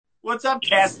What's up,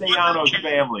 Castellanos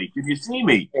family? Can you see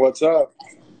me? What's up?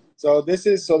 So this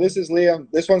is Liam.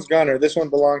 This one's Gunner. This one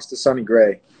belongs to Sonny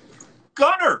Gray.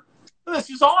 Gunner, this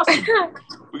is awesome.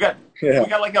 We got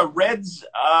like a Red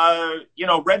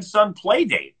Sun play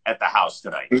date at the house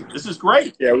tonight. This is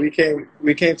great. Yeah, we came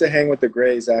to hang with the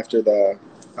Grays after the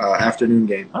afternoon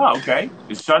game. Oh, okay.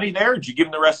 Is Sonny there? Or did you give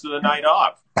him the rest of the night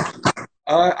off?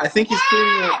 I think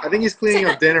he's cleaning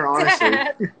up dinner. Honestly.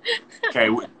 Okay.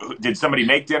 Did somebody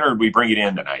make dinner, or did we bring it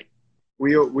in tonight?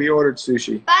 We ordered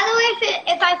sushi. By the way,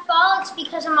 if I fall, it's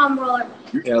because I'm on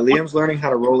rollerblade. Yeah, Liam's learning how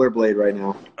to rollerblade right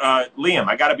now. Liam,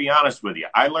 I got to be honest with you.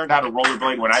 I learned how to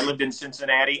rollerblade when I lived in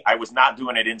Cincinnati. I was not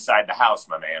doing it inside the house,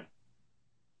 my man.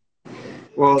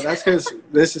 Well, that's because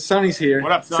this is Sonny's here.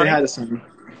 What up, Sonny? Say hi to Sonny.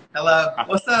 Hello.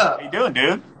 What's up? How you doing,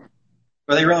 dude?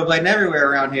 Well, they rollerblading everywhere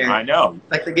around here. I know.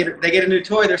 Like they get a new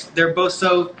toy. They're both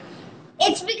so.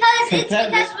 It's because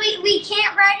we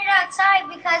can't ride it outside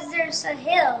because there's a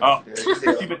hill. Oh,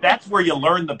 see, but that's where you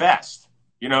learn the best.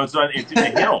 You know, it's in the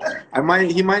hills.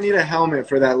 He might need a helmet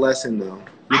for that lesson though.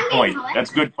 Good point. That's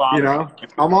good, father. You know,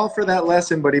 I'm all for that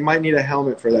lesson, but he might need a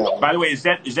helmet for that one. By the way, is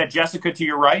that Jessica to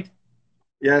your right?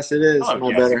 Yes, it is.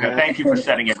 Hello, Jessica. Thank you for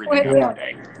setting everything up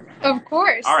today. Of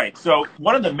course. All right. So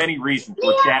one of the many reasons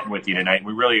we're chatting with you tonight, and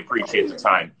we really appreciate the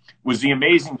time, was the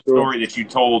amazing story that you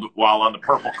told while on the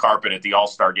purple carpet at the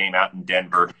All-Star game out in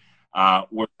Denver.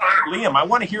 Liam, I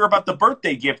want to hear about the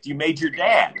birthday gift you made your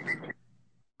dad.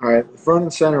 All right, front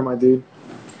and center, my dude.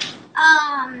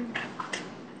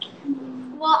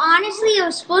 Well, honestly, it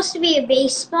was supposed to be a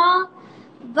baseball,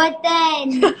 but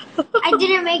then I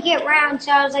didn't make it round,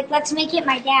 so I was like, let's make it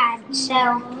my dad. So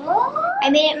I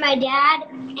made it my dad,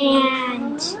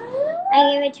 and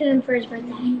I gave it to him for his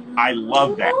birthday. I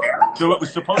love that. So it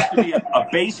was supposed to be a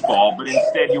baseball, but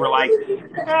instead you were like,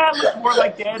 it looks more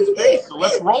like Dad's face, so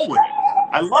let's roll with it.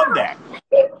 I love that.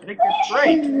 I think that's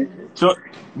great. So,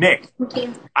 Nick,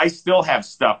 I still have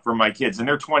stuff for my kids, and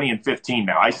they're 20 and 15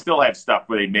 now. I still have stuff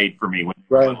where they made for me when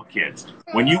they were little kids.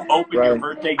 When you opened your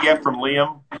birthday gift from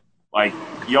Liam, like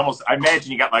I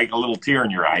imagine you got like a little tear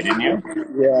in your eye, didn't you?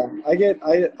 Yeah,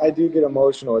 I do get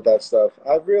emotional with that stuff.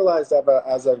 I've realized that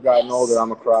as I've gotten older,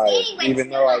 I'm a crier, even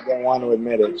though I don't want to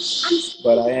admit it,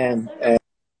 but I am. And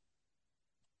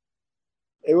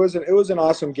it was an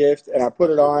awesome gift, and I put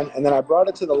it on, and then I brought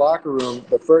it to the locker room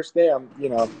the first day.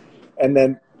 And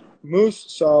then Moose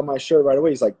saw my shirt right away.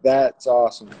 He's like, "That's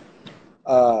awesome,"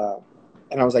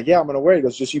 and I was like, "Yeah, I'm gonna wear it." He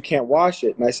goes, "Just you can't wash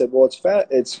it." And I said, "Well,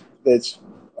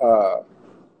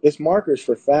 this marker's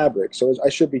for fabric, so I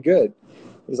should be good."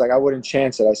 He's like, "I wouldn't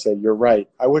chance it." I said, "You're right.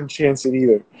 I wouldn't chance it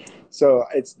either." So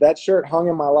that shirt hung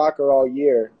in my locker all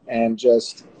year, and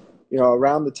just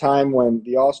around the time when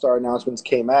the All-Star announcements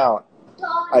came out,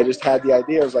 I just had the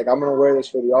idea. I was like, I'm going to wear this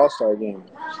for the All-Star game.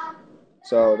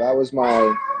 So that was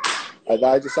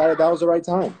I decided that was the right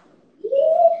time.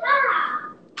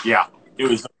 Yeah, it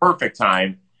was the perfect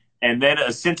time. And then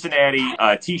a Cincinnati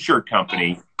T-shirt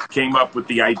company came up with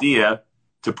the idea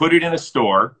to put it in a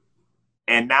store.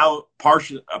 And now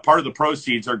part of the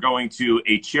proceeds are going to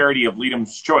a charity of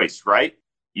Liam's choice, right?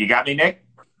 You got me, Nick?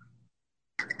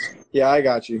 Yeah, I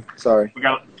got you. Sorry.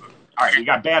 All right, we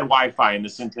got bad Wi-Fi in the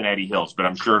Cincinnati Hills, but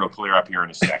I'm sure it'll clear up here in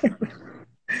a second.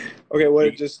 Okay, well,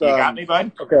 you got me,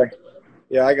 bud? Okay.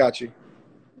 Yeah, I got you.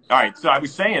 All right, so I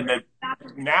was saying that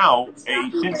now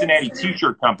a Cincinnati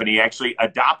T-shirt company actually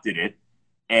adopted it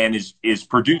and is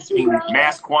producing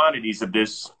mass quantities of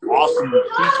this awesome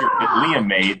T-shirt that Liam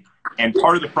made, and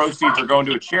part of the proceeds are going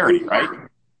to a charity, right?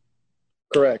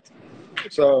 Correct.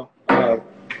 So,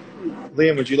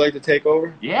 Liam, would you like to take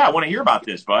over? Yeah, I want to hear about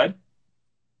this, bud.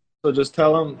 So just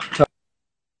tell him.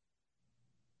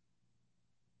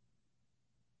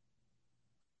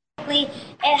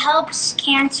 It helps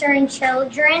cancer in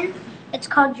children. It's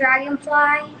called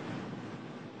Dragonfly.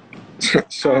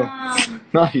 So,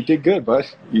 no, you did good, bud.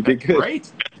 You did good.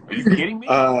 Great. Are you kidding me?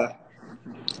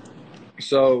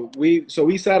 So we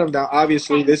sat him down.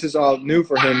 Obviously, this is all new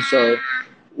for him, so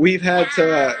we've had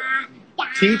to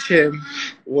teach him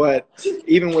what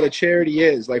a charity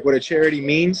is, like what a charity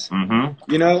means,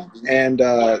 And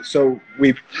so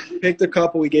we picked a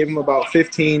couple. We gave him about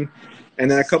 15,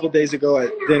 and then a couple days ago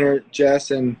at dinner, Jess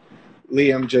and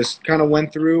Liam just kind of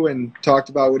went through and talked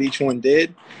about what each one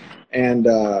did, and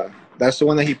that's the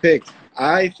one that he picked.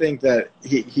 I think that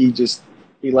he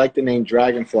liked the name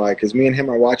Dragonfly because me and him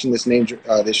are watching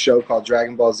this show called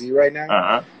Dragon Ball Z right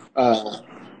now.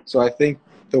 So I think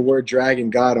the word dragon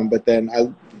got him, but then I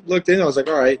looked in. I was like,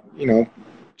 all right,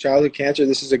 childhood cancer.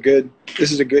 This is a good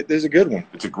one.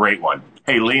 It's a great one.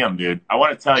 Hey, Liam, dude, I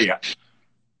want to tell you,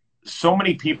 so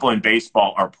many people in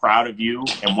baseball are proud of you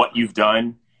and what you've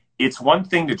done. it's one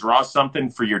thing to draw something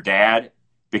for your dad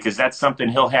because that's something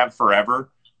he'll have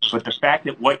forever. But the fact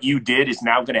that what you did is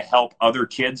now going to help other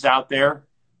kids out there,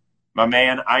 my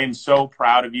man, I am so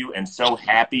proud of you and so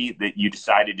happy that you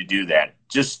decided to do that.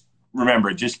 Just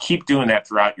remember, just keep doing that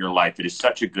throughout your life. It is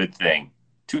such a good thing.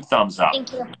 2 thumbs up.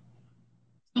 Thank you.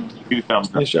 Thank you. 2 thumbs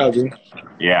up. Nice job, dude.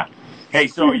 Yeah. Hey,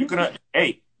 so are you gonna?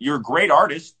 Hey, you're a great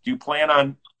artist. Do you plan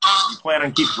on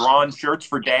keep drawing shirts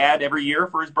for Dad every year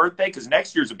for his birthday? Because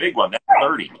next year's a big one. That's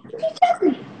 30.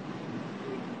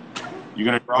 You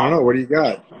gonna draw? I don't know. What do you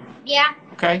got? Yeah.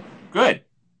 Okay, good.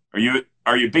 Are you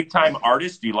a big time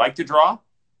artist? Do you like to draw?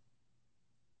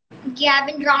 Yeah, I've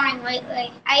been drawing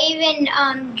lately. I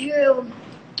even drew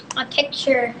a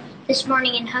picture this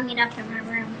morning and hung it up in my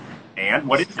room. And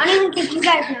what is it? I don't even think you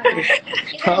guys know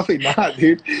that. Probably not,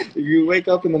 dude. If you wake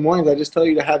up in the mornings, I just tell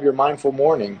you to have your mindful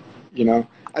morning. You know,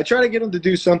 I try to get them to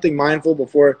do something mindful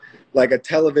before, like, a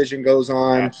television goes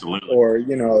on. Absolutely. Or,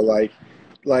 you know, like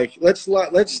let's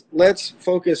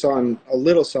focus on a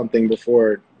little something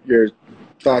before your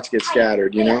thoughts get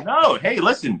scattered. You know. No. Hey,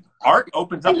 listen. Art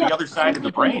opens up the other side of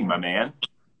the brain, my man.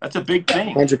 That's a big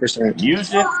thing. 100%.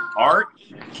 Music, art,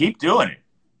 keep doing it.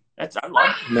 I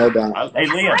love it. No doubt. Hey,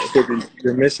 Liam.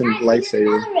 You're missing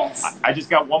lightsaber. I just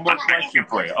got one more question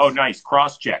for you. Oh, nice.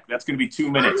 Cross-check. That's going to be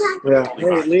 2 minutes. Yeah. Hey,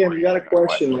 Liam, you got a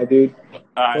question, my dude.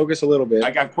 Focus a little bit.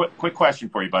 I got a quick question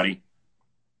for you, buddy.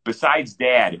 Besides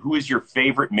Dad, who is your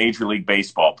favorite Major League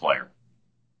Baseball player?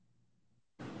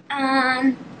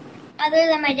 Other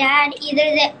than my dad,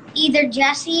 either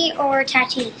Jesse or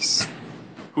Tatis.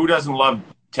 Who doesn't love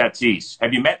Tatis?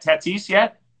 Have you met Tatis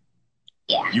yet?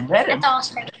 Yeah. You met him? At the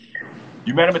All-Star game.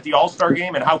 You met him at the All-Star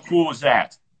game, and how cool was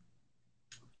that?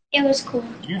 It was cool.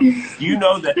 You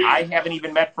know that I haven't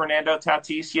even met Fernando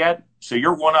Tatis yet, so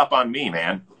you're one up on me,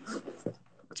 man.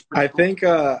 I think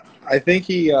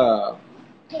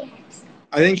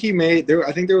he made there.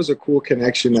 I think there was a cool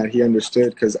connection that he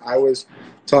understood because I was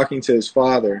talking to his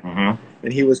father,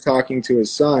 and he was talking to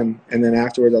his son, and then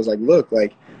afterwards I was like, "Look,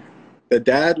 like the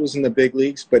dad was in the big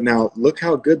leagues, but now look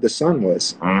how good the son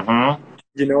was."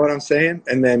 You know what I'm saying?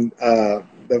 And then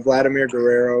the Vladimir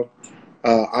Guerrero.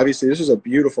 Obviously, this was a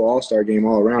beautiful All-Star game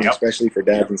all around, especially for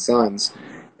dads and sons.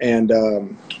 And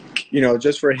you know,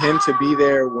 just for him to be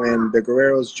there when the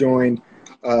Guerreros joined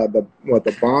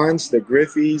the Bonds, the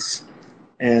Griffeys,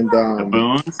 and the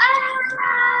Boones.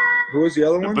 Who was the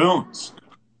other one? The Boones.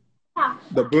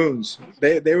 The Boones.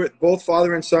 They were both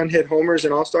father and son hit homers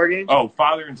in All-Star games. Oh,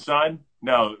 father and son?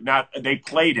 No, not. They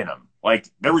played in them. Like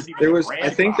there was. I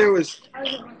think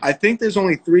there's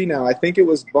only 3 now. I think it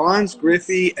was Bonds,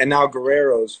 Griffey, and now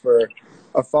Guerreros for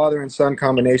a father and son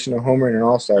combination of homer in an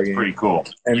All-Star game. Pretty cool.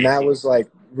 And that was like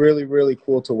really, really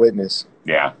cool to witness.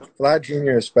 Yeah. Vlad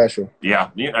Jr. is special. Yeah.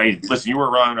 Listen, you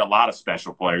were around a lot of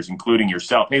special players, including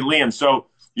yourself. Hey, Liam, so,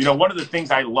 you know, one of the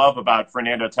things I love about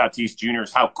Fernando Tatis Jr.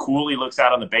 is how cool he looks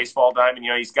out on the baseball diamond.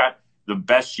 You know, he's got the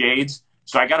best shades.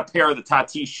 So I got a pair of the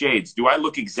Tatis shades. Do I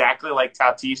look exactly like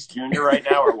Tatis Jr. right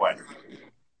now or what?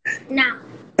 No.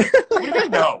 What do you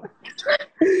mean, no?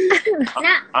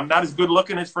 No. I'm not as good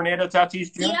looking as Fernando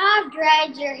Tatis Jr.? You don't have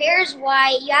dreads, your hair's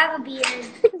white, you have a beard.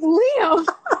 Liam.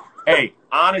 Hey,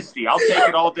 honesty, I'll take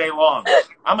it all day long.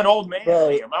 I'm an old man,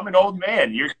 Liam. I'm an old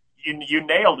man. You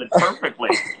nailed it perfectly.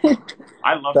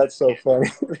 I love That's so funny.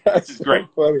 This is great.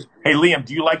 So funny. Hey, Liam,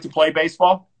 do you like to play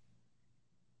baseball?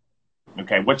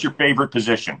 Okay, what's your favorite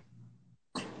position?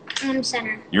 I'm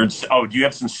center. Do you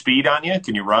have some speed on you?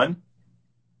 Can you run?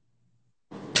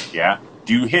 Yeah.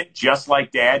 Do you hit just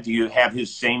like Dad? Do you have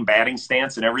his same batting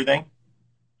stance and everything?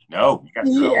 No. You got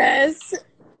to throw. Yes.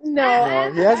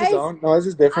 No. He has his own. No, his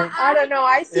is different. I don't know.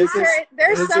 I see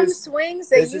there's some swings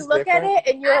that you look at it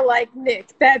and you're like, Nick,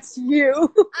 that's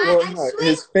you. Well, no,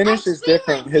 his finish is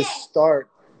different. His start.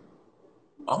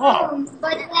 Oh.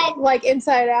 But then, like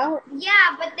inside out?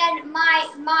 yeah, but then my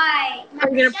Are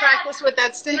you going to setup- practice with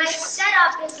that stick? My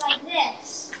setup is like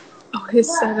this. Oh,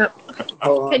 his setup.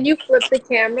 Can you flip the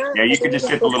camera? Yeah, you can just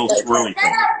hit the little swirly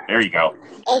thing. There you go.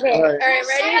 Okay. All right. All right, My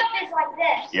ready? setup is like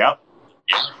this. Yep.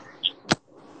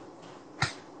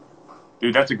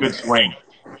 Dude, that's a good swing.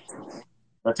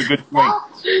 That's a good swing.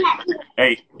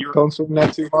 Hey, Don't swing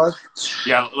that too hard.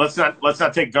 yeah, let's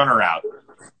not take Gunnar out.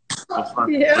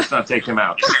 Let's not take him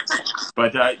out.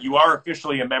 But you are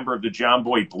officially a member of the John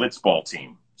Boy Blitzball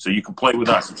team, so you can play with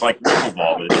us. It's like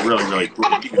pickleball, but it's really, really cool.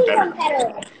 It's even better.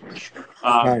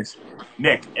 Nice.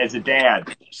 Nick, as a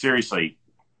dad, seriously,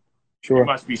 Sure. you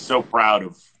must be so proud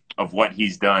of what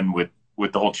he's done with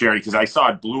the whole charity, because I saw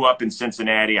it blew up in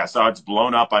Cincinnati. I saw it's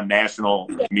blown up on national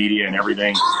media and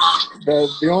everything.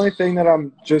 The only thing that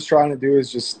I'm just trying to do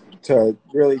is just to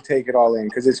really take it all in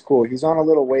because it's cool. He's on a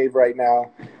little wave right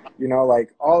now. You know,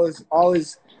 like all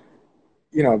his,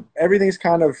 you know, everything's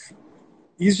kind of.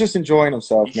 He's just enjoying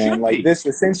himself, man. Like the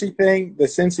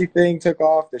Cincy thing took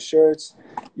off. The shirts,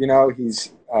 you know,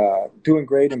 he's doing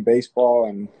great in baseball,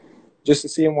 and just to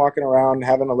see him walking around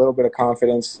having a little bit of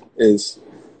confidence is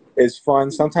fun.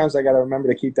 Sometimes I got to remember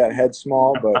to keep that head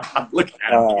small, but look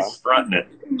at him, he's strutting it.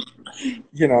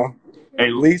 You know,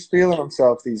 at least feeling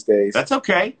himself these days. That's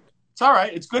okay. It's all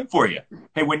right. It's good for you.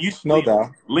 Hey, no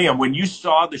doubt, Liam, when you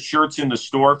saw the shirts in the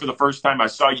store for the first time, I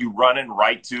saw you running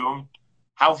right to them.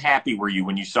 How happy were you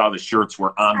when you saw the shirts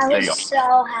were on sale? I was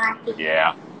so happy.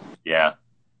 Yeah.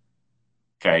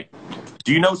 Okay.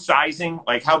 Do you know sizing?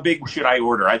 Like, how big should I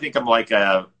order? I think I'm like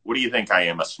what do you think I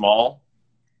am? A small?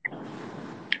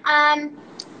 I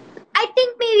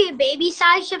think maybe a baby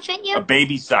size should fit you. A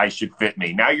baby size should fit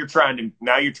me. Now you're trying to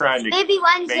Baby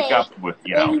Wednesday. make up with,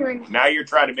 you know. Now you're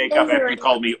trying to make up after you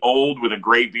called me old with a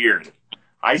gray beard.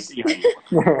 I see how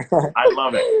you are. I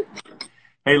love it.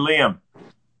 Hey, Liam.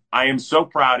 I am so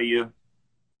proud of you.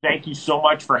 Thank you so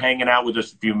much for hanging out with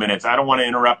us a few minutes. I don't want to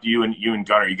interrupt you and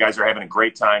Gunnar. You guys are having a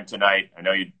great time tonight. I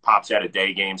know Pop's at a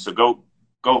day game, so go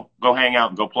hang out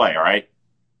and go play, all right?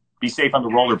 Be safe on the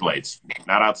rollerblades,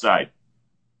 not outside.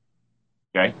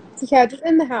 Okay? Yeah, just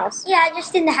in the house. Yeah,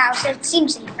 just in the house. It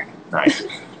seems safer. Nice.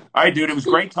 All right, dude. It was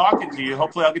great talking to you.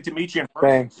 Hopefully I'll get to meet you in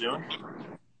person soon.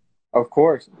 Of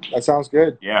course. That sounds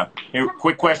good. Yeah. Hey,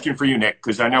 quick question for you, Nick,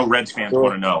 because I know Reds fans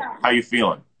want to know. How you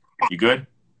feeling? You good?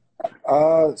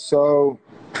 So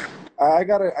I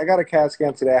got a CAT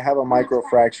scan today. I have a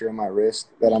microfracture in my wrist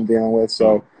that I'm dealing with.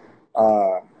 So,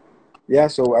 yeah.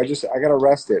 So I got to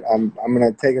rest it. I'm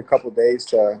gonna take a couple days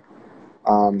to,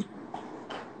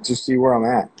 just see where I'm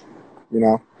at. You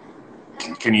know.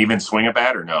 Can you even swing a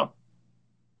bat or no?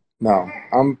 No,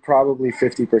 I'm probably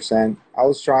 50%. I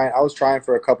was trying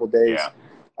for a couple days. Yeah.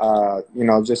 You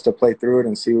know, just to play through it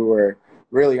and see where.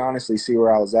 Really, honestly, see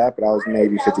where I was at, but I was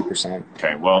maybe 50%.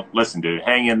 Okay, well, listen, dude,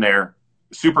 hang in there.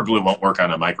 Super glue won't work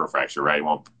on a microfracture, right? It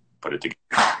won't put it together.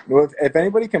 Well, if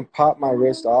anybody can pop my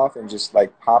wrist off and just,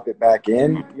 like, pop it back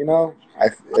in, you know, I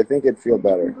think it'd feel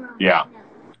better. Yeah.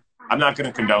 I'm not going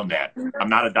to condone that. I'm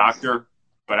not a doctor,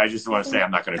 but I just want to say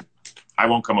I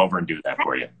won't come over and do that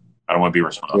for you. I don't want to be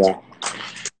responsible. Yeah.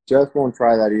 Jeff won't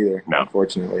try that either, no.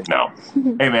 Unfortunately. No.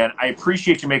 Hey, man, I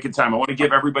appreciate you making time. I want to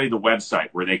give everybody the website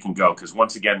where they can go because,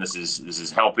 once again, this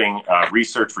is helping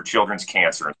research for children's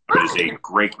cancer. It is a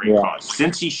great cause.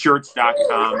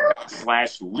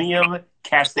 CincyShirts.com/Liam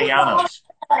Castellanos.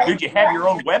 Dude, you have your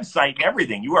own website and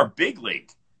everything. You are big league.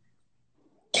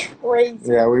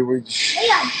 Crazy. Yeah, we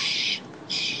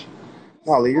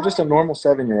no, Lee, you're just a normal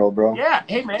 7-year-old, bro. Yeah.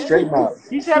 Hey, man. Straighten up.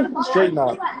 He's having fun. Straighten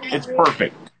up. It's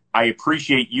perfect. I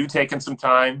appreciate you taking some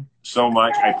time so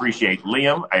much. I appreciate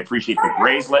Liam. I appreciate the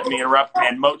Grays letting me interrupt.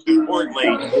 And most importantly,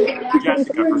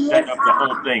 Jessica for setting up the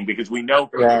whole thing because we know.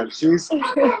 Yeah, she's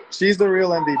the real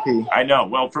MVP. I know.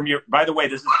 Well, by the way,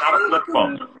 this is not a flip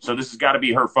phone. So this has got to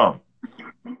be her phone.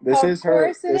 This is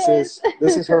her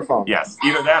phone. Yes.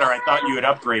 Either that or I thought you had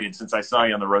upgraded since I saw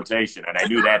you on the rotation. And I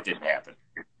knew that didn't happen.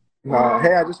 No,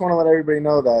 hey, I just want to let everybody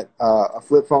know that a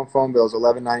flip phone bill is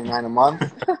 $11.99 a month.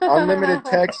 Unlimited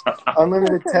text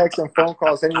and phone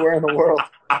calls anywhere in the world.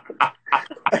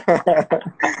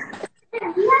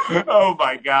 Oh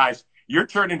my gosh, you're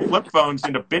turning flip phones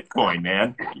into Bitcoin,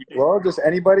 man. Well, just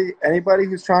anybody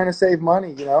who's trying to save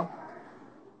money, you know.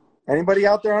 Anybody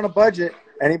out there on a budget?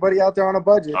 Oh,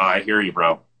 I hear you,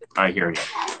 bro. I hear you.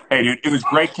 Hey, dude, it was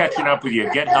great catching up with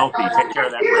you. Get healthy. Take care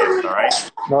of that wrist, all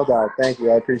right? No doubt. Thank you.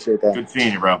 I appreciate that. Good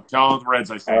seeing you, bro. Tell all the Reds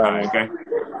I say hi, okay?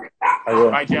 I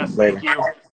will. Bye, Jess. Later. Thank you.